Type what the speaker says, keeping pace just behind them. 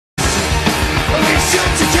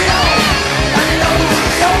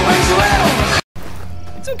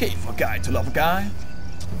okay for a guy to love a guy.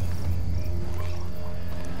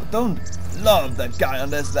 But don't love that guy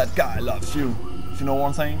unless that guy loves you. If you know what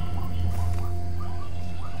I'm saying.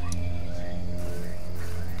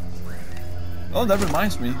 Oh, that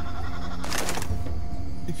reminds me.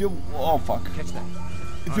 If you're... Oh, fuck.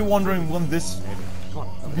 If you're wondering when this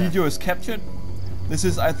video is captured, this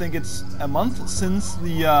is, I think it's a month since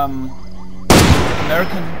the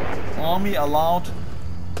American army allowed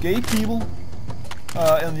gay people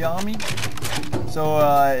in the army. So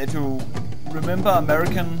if you remember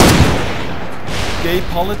American gay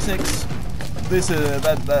politics, this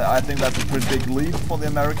I think that's a pretty big leap for the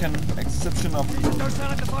American acceptance of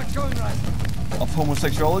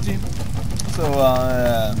homosexuality. So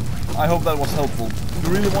I hope that was helpful. If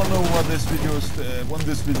you really want to know what this video is, when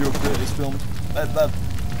this video is filmed, that is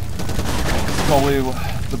probably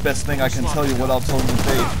the best thing I can tell you without telling the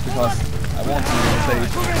date, because I want to know the date.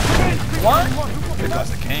 Why?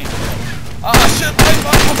 Because I can. Ah shit!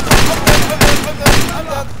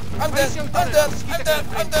 I'm dead!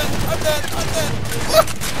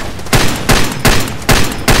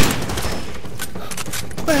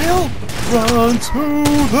 The hell? Run to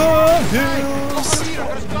the hills!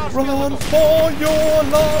 Run for your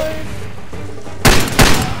life!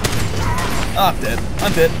 I'm dead.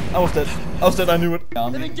 I'm dead. I was dead. I knew it.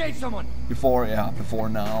 Engage someone. Before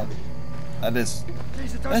now. That's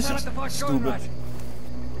just stupid.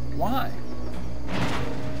 Why?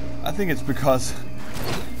 I think it's because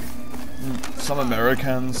some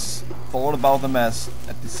Americans thought about them as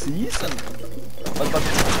a disease, but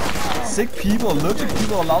sick people, allergic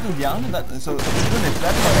people are allowed in the army. So even if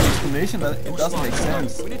that's not an explanation, that it doesn't make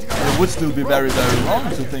sense. It would still be very, very wrong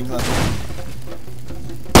to think that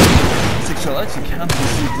sexuality can't be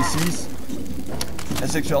a disease. And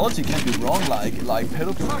sexuality can be wrong, like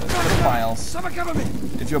pedophiles.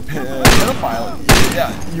 If you're a pedophile,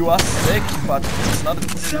 yeah, you are sick, but it's not a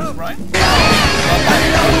disease, right?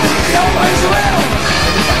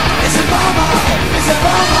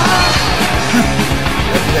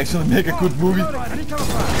 That would actually make a good movie.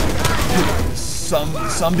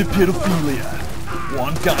 Zombie pedophilia.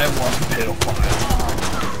 One guy was a pedophile,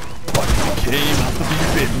 but he came after being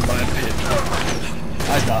bitten by a pit.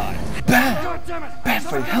 I died. Bad! Bad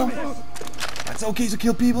for your health! It's okay to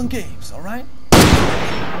kill people in games, alright?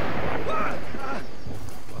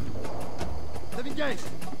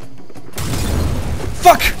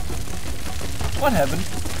 Fuck! What happened?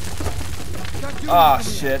 Ah,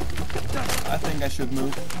 shit. I think I should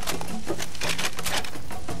move.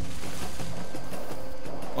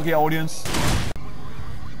 Okay, audience.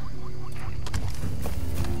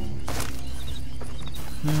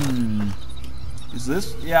 Is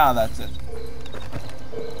this? Yeah, that's it.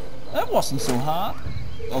 That wasn't so hard.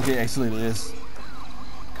 Okay, actually it is.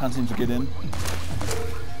 Can't seem to get in.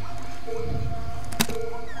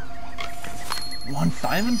 One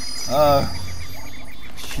diamond?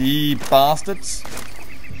 Cheap bastards.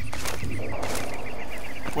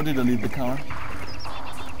 Where did I leave the car?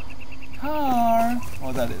 Car!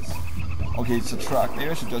 Oh, that is. Okay, it's a truck.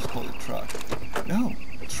 Maybe I should just call it truck. No,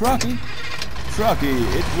 Trucky. Trucky,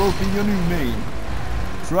 it will be your new name.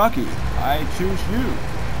 Trucky, I choose you.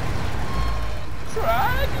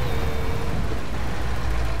 Trucky!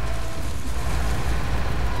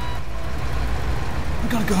 I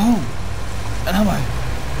gotta go home. And how my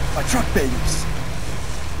truck babies.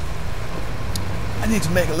 I need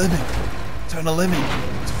to make a living. To earn a living.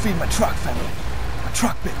 To feed my truck family. My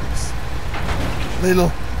truck babies.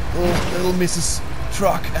 Little Mrs.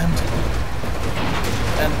 Truck and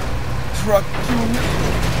Truck Junior.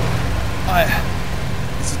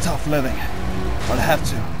 It's a tough living, but I have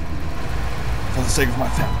to, for the sake of my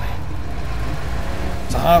family.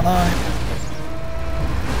 It's a hard life.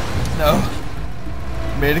 No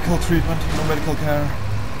medical treatment, no medical care.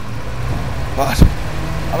 But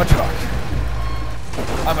I'm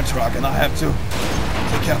a truck, and I have to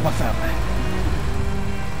take care of my family.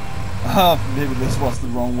 Oh, maybe this was the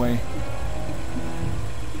wrong way.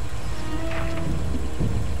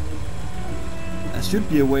 There should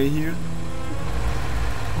be a way here.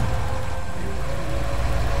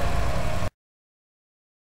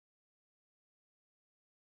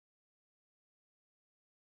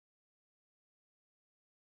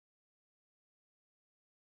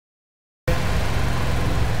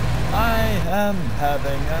 I'm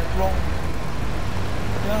having a wrong.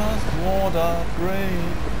 Just water,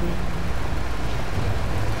 great.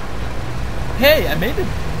 Hey, I made it!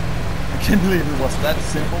 I can't believe it was that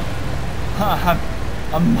simple.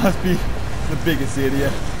 I must be the biggest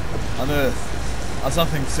idiot on Earth, or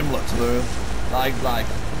something similar to the Earth, like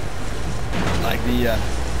the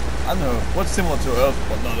I don't know, what's similar to Earth,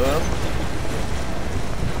 but not Earth?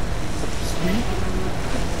 Sweet?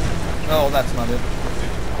 No, that's not it.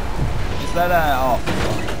 Is that a... oh,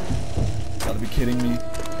 fuck. Gotta be kidding me.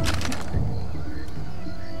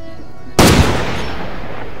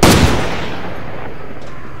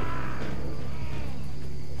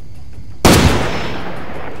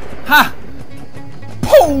 Ha!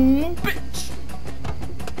 Boom, bitch!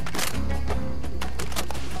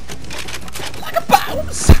 Like a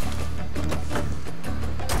bounce!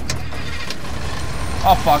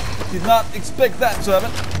 Oh fuck, did not expect that,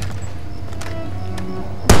 servant.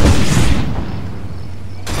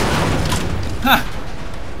 Ha!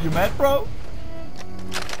 You mad, bro?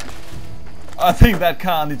 I think that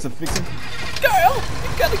car needs a fixing. Girl,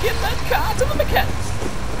 you gotta get that car to the mechanics.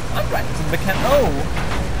 I'm right to the mechanic. Oh,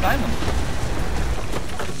 diamond.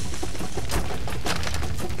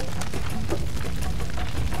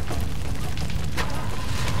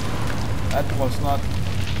 That was not.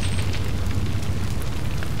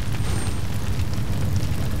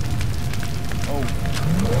 Oh.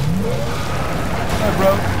 Hey,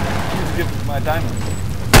 bro. You need to give me my diamond.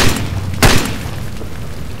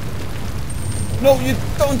 No, you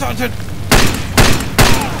don't touch it!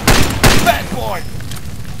 Bad boy!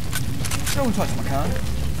 Don't touch my car.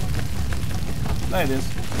 There it is.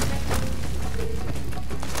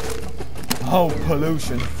 Oh,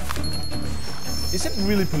 pollution. Is it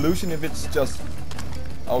really pollution if it's just...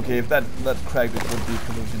 okay, if that cracked, it would be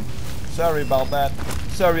pollution. Sorry about that.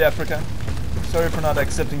 Sorry, Africa. Sorry for not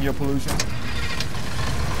accepting your pollution.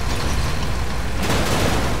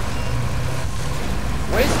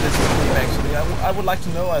 Where is this game actually? I would like to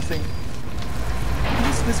know, I think. What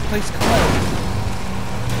is this place called?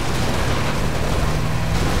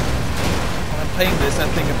 When I'm playing this, I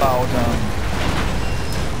think about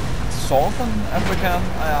Southern Africa.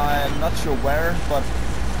 I'm not sure where, but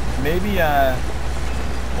maybe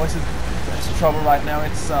what's it? There's trouble right now.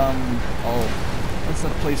 It's oh, what's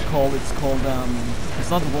that place called? It's called it's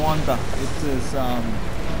not Rwanda. It is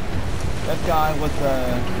that guy with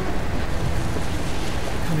the.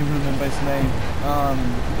 I can't even remember his name.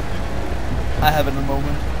 I have it in a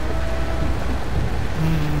moment.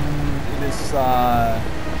 It is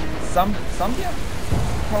Zambia,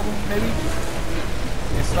 probably, maybe.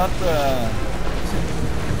 It's not is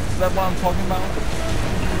that what I'm talking about?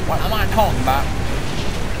 What am I talking about?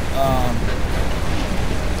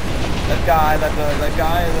 That guy that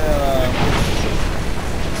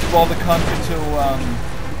brought the country to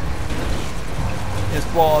has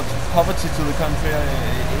brought poverty to the country.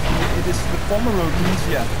 It is the former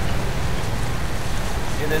Rhodesia.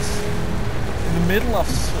 It is in the middle of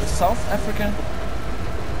South Africa.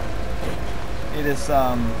 It is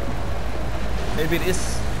maybe it is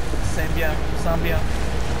Zambia.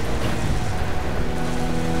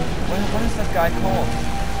 What is that guy called?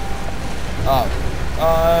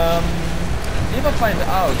 If I find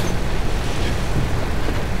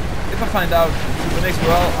out in the next,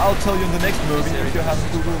 well, I'll tell you in the next movie if you haven't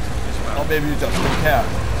googled, or maybe you just don't care.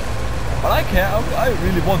 But I care. I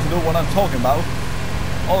really want to know what I'm talking about.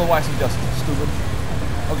 Otherwise, I'm just stupid.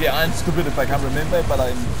 Okay, I'm stupid if I can't remember, but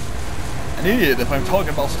I'm an idiot if I'm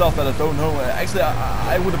talking about stuff that I don't know. Actually,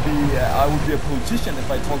 I would be a politician if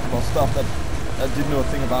I talked about stuff that I didn't know a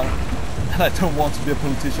thing about. And I don't want to be a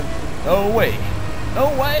politician. No way. No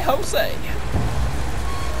way, Jose.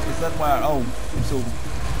 Is that where? Oh, so.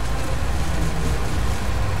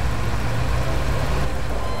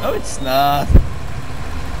 No, it's not.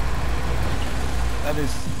 That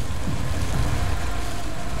is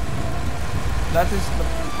the...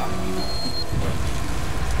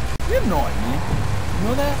 You annoy me. You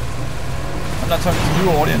know that? I'm not talking to you,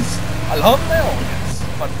 audience. I love my audience,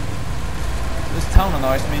 but this town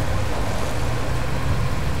annoys me.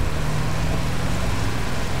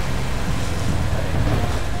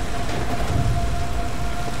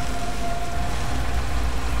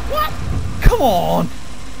 What? Come on!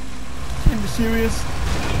 Can't be serious.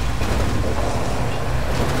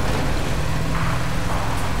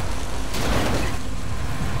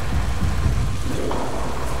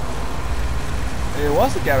 It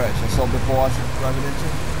was the garage I saw before I should drive it into.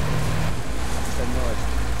 That noise.